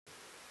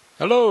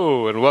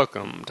Hello and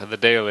welcome to the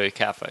Daily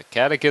Catholic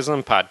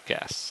Catechism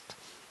Podcast.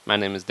 My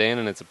name is Dan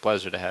and it's a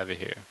pleasure to have you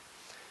here.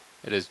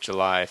 It is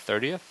July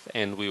 30th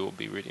and we will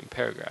be reading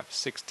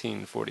paragraphs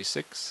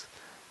 1646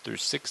 through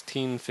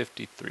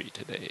 1653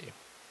 today.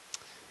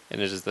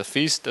 And it is the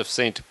feast of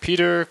St.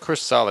 Peter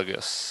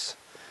Chrysologus.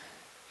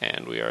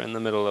 And we are in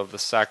the middle of the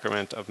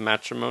sacrament of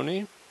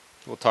matrimony.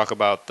 We'll talk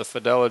about the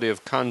fidelity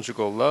of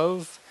conjugal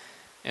love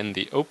and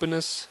the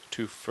openness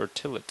to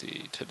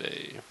fertility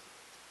today.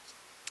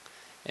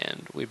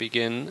 And we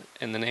begin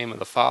in the name of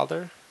the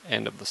Father,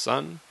 and of the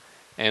Son,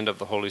 and of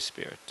the Holy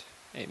Spirit.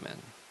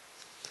 Amen.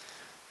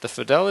 The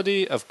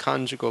fidelity of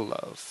conjugal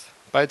love.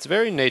 By its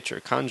very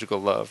nature,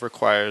 conjugal love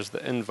requires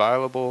the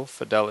inviolable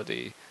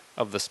fidelity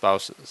of the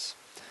spouses.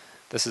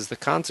 This is the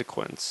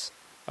consequence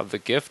of the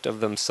gift of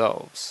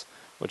themselves,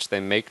 which they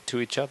make to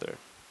each other.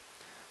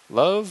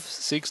 Love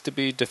seeks to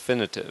be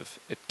definitive.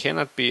 It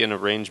cannot be an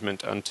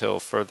arrangement until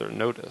further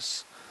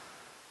notice.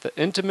 The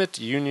intimate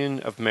union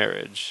of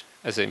marriage,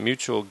 as a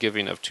mutual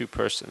giving of two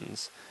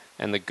persons,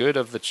 and the good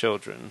of the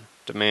children,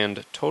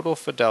 demand total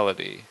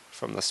fidelity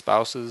from the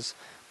spouses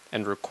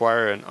and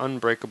require an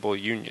unbreakable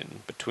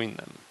union between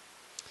them.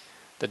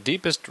 The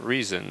deepest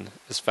reason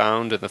is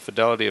found in the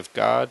fidelity of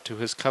God to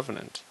his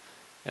covenant,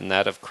 and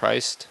that of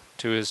Christ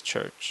to his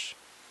church.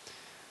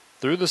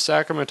 Through the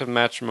sacrament of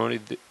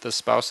matrimony, the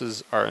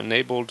spouses are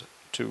enabled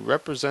to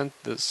represent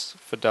this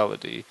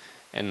fidelity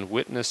and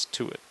witness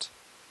to it.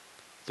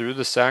 Through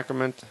the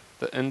sacrament,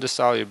 the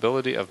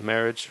indissolubility of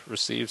marriage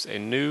receives a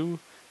new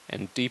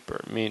and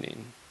deeper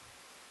meaning.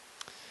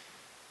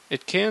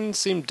 It can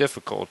seem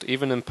difficult,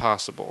 even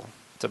impossible,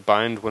 to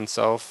bind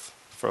oneself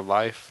for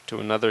life to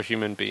another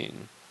human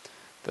being.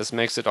 This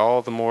makes it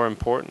all the more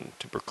important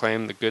to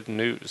proclaim the good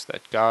news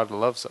that God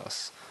loves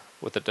us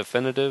with a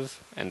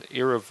definitive and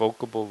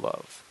irrevocable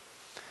love,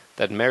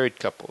 that married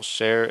couples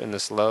share in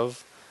this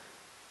love,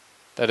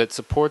 that it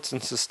supports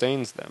and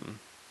sustains them,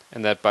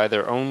 and that by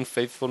their own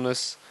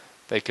faithfulness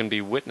they can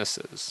be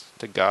witnesses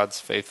to God's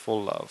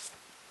faithful love.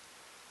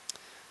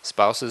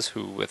 Spouses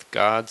who, with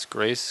God's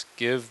grace,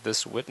 give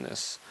this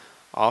witness,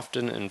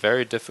 often in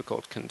very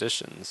difficult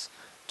conditions,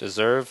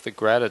 deserve the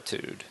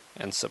gratitude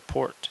and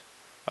support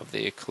of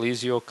the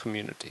ecclesial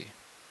community.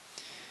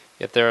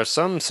 Yet there are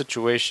some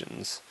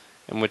situations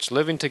in which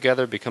living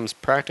together becomes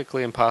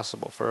practically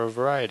impossible for a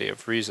variety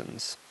of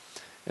reasons.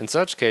 In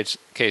such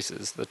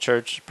cases, the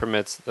Church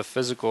permits the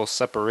physical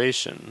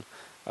separation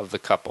of the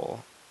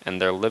couple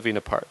and their living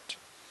apart.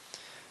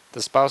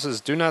 The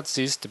spouses do not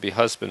cease to be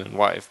husband and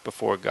wife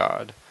before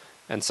God,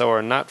 and so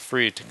are not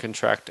free to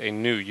contract a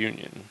new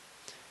union.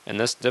 In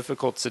this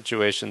difficult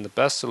situation, the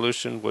best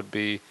solution would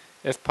be,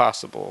 if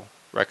possible,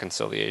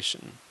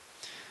 reconciliation.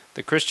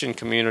 The Christian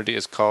community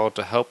is called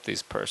to help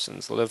these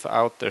persons live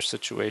out their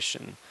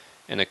situation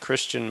in a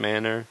Christian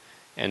manner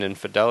and in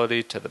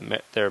fidelity to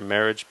their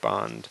marriage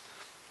bond,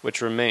 which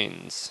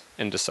remains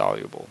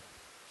indissoluble.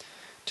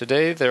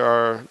 Today there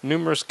are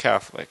numerous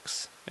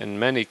Catholics in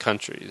many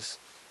countries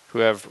who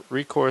have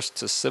recourse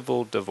to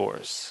civil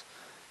divorce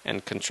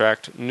and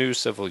contract new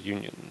civil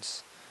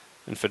unions.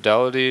 In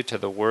fidelity to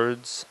the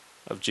words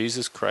of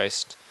Jesus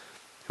Christ,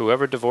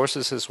 whoever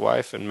divorces his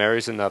wife and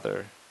marries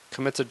another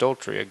commits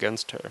adultery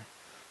against her,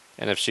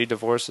 and if she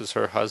divorces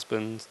her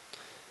husband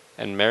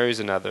and marries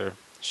another,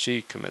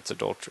 she commits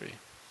adultery.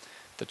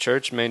 The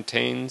Church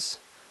maintains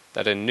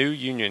that a new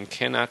union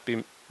cannot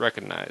be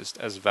recognized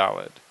as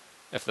valid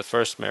if the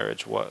first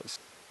marriage was.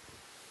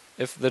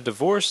 If the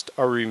divorced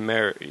are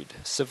remarried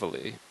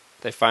civilly,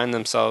 they find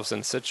themselves in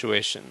a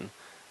situation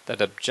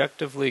that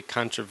objectively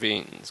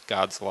contravenes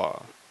God's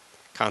law.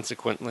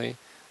 Consequently,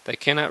 they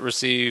cannot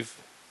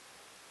receive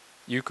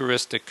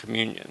Eucharistic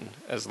communion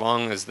as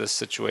long as this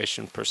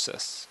situation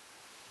persists.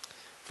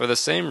 For the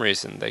same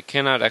reason, they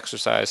cannot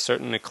exercise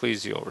certain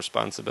ecclesial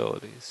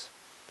responsibilities.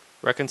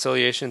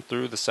 Reconciliation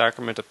through the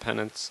sacrament of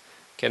penance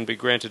can be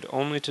granted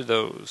only to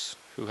those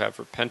who have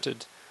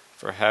repented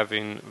for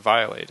having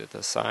violated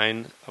the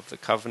sign of the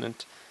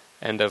covenant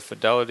and of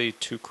fidelity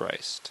to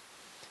Christ,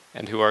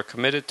 and who are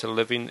committed to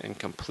living in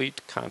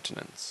complete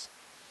continence.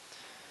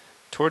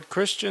 Toward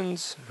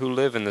Christians who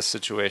live in this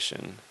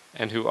situation,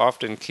 and who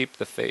often keep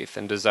the faith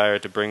and desire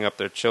to bring up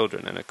their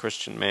children in a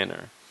Christian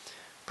manner,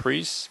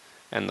 priests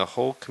and the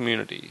whole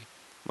community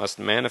must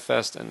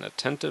manifest an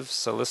attentive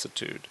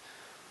solicitude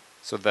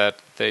so that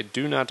they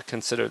do not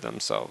consider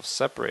themselves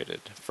separated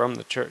from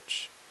the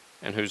Church,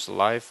 in whose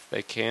life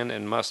they can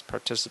and must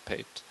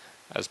participate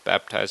as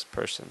baptized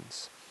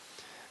persons.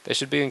 They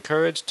should be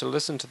encouraged to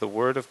listen to the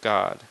Word of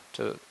God,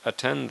 to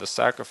attend the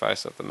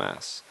sacrifice of the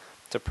Mass,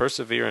 to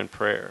persevere in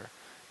prayer,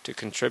 to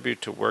contribute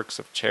to works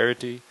of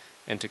charity,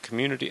 and to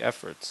community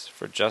efforts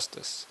for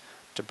justice,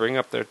 to bring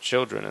up their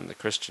children in the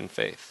Christian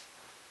faith,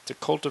 to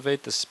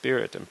cultivate the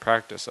spirit and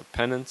practice of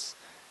penance,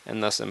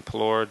 and thus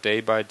implore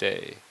day by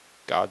day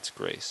God's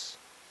grace.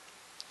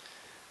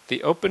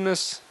 The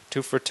openness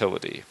to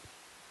fertility.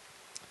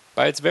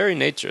 By its very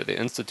nature, the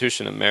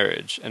institution of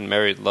marriage and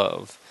married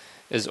love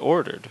is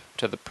ordered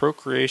to the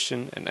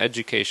procreation and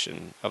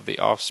education of the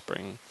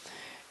offspring,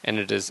 and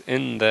it is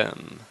in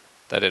them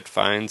that it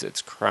finds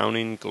its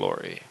crowning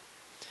glory.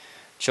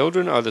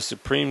 Children are the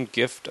supreme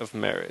gift of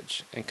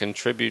marriage, and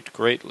contribute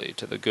greatly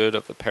to the good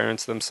of the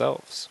parents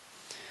themselves.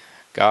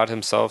 God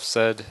himself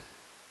said,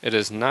 "It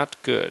is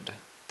not good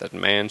that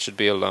man should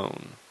be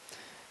alone,"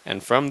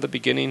 and from the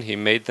beginning he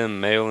made them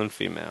male and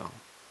female.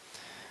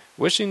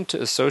 Wishing to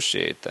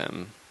associate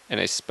them in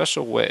a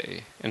special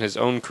way in his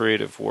own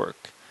creative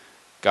work,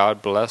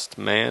 God blessed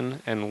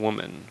man and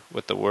woman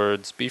with the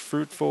words, "Be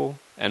fruitful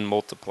and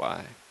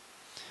multiply."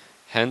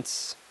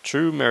 Hence,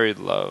 true married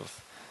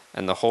love,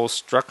 and the whole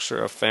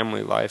structure of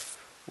family life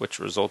which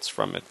results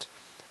from it,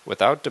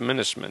 without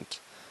diminishment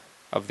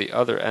of the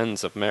other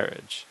ends of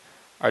marriage,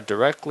 are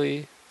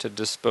directly to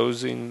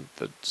disposing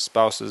the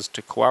spouses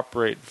to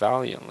cooperate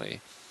valiantly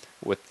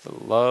with the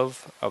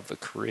love of the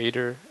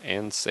Creator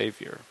and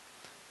Savior,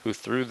 who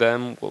through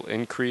them will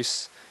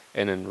increase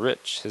and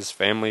enrich his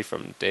family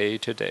from day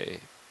to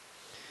day.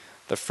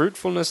 The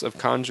fruitfulness of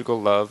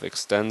conjugal love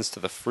extends to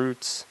the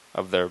fruits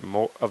of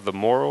the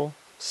moral,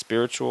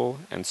 spiritual,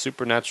 and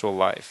supernatural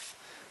life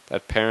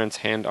that parents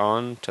hand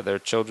on to their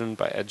children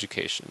by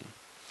education.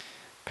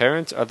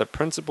 Parents are the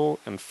principal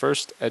and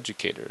first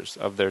educators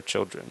of their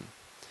children.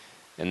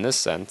 In this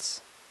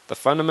sense, the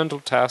fundamental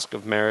task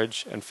of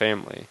marriage and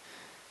family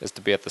is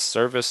to be at the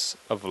service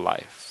of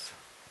life.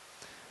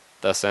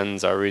 Thus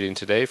ends our reading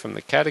today from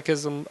the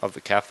Catechism of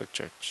the Catholic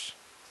Church.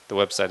 The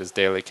website is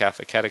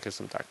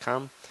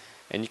dailycatholiccatechism.com,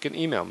 and you can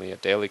email me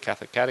at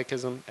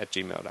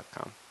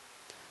dailycatholicatechism@gmail.com.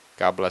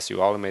 God bless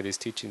you all, and may these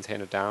teachings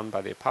handed down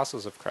by the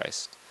apostles of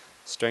Christ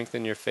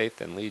strengthen your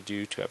faith and lead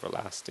you to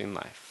everlasting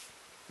life.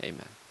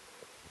 Amen.